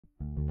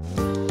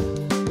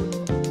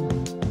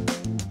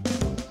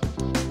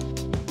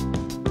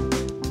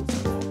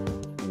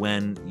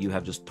when you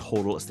have just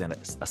total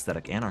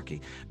aesthetic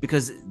anarchy.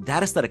 Because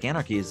that aesthetic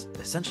anarchy is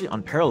essentially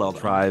unparalleled.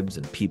 Tribes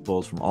and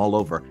peoples from all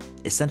over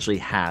essentially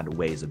had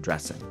ways of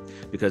dressing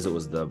because it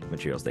was the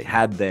materials they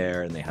had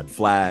there, and they had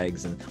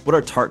flags. And what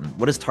are tartan?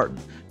 What is tartan?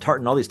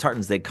 Tartan, all these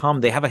tartans, they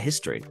have a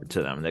history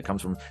to them that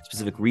comes from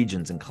specific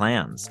regions and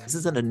clans. This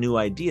isn't a new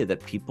idea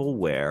that people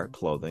wear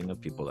clothing of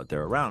people that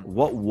they're around.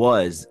 What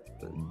was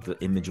the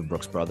image of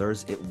Brooks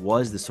Brothers? It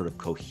was this sort of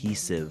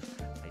cohesive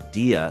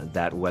idea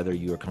that whether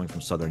you are coming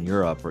from Southern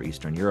Europe or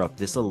Eastern Europe,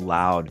 this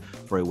allowed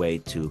for a way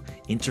to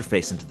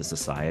interface into the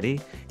society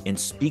and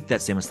speak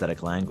that same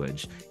aesthetic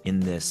language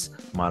in this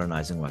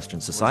modernizing Western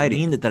society.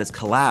 Mean that it's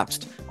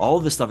collapsed. All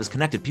of this stuff is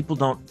connected. People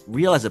don't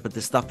realize it, but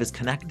this stuff is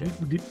connected.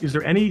 Is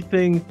there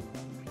anything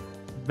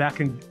that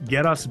can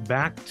get us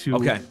back to...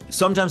 Okay,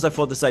 sometimes I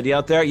float this idea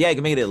out there. Yeah, you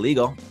can make it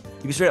illegal.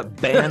 You can straight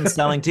up ban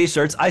selling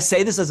t-shirts. I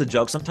say this as a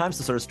joke sometimes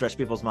to sort of stretch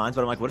people's minds,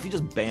 but I'm like, what if you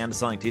just banned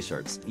selling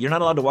t-shirts? You're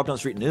not allowed to walk down the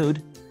street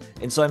nude.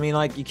 And so, I mean,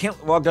 like, you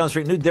can't walk down the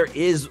street nude. There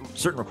is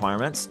certain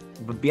requirements,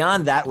 but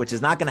beyond that, which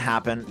is not going to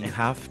happen, you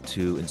have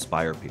to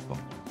inspire people.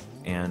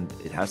 And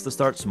it has to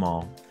start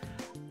small.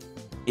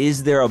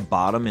 Is there a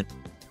bottom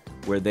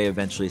where they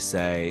eventually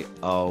say,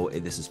 oh,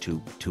 this is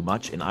too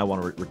much, and I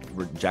want to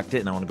reject it,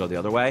 and I want to go the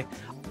other way?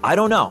 I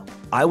don't know.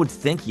 I would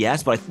think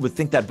yes, but I would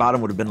think that bottom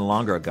would have been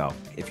longer ago.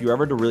 If you were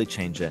ever to really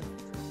change it,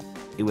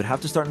 it would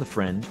have to start in the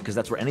fringe, because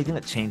that's where anything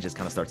that changes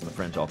kind of starts in the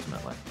fringe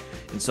ultimately.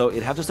 And so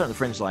it'd have to start in the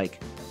fringe, like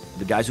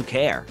the guys who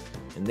care,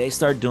 and they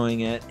start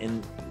doing it,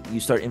 and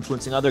you start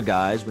influencing other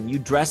guys. When you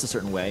dress a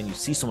certain way and you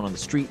see someone on the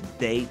street,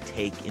 they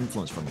take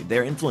influence from you.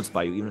 They're influenced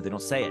by you, even if they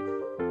don't say it.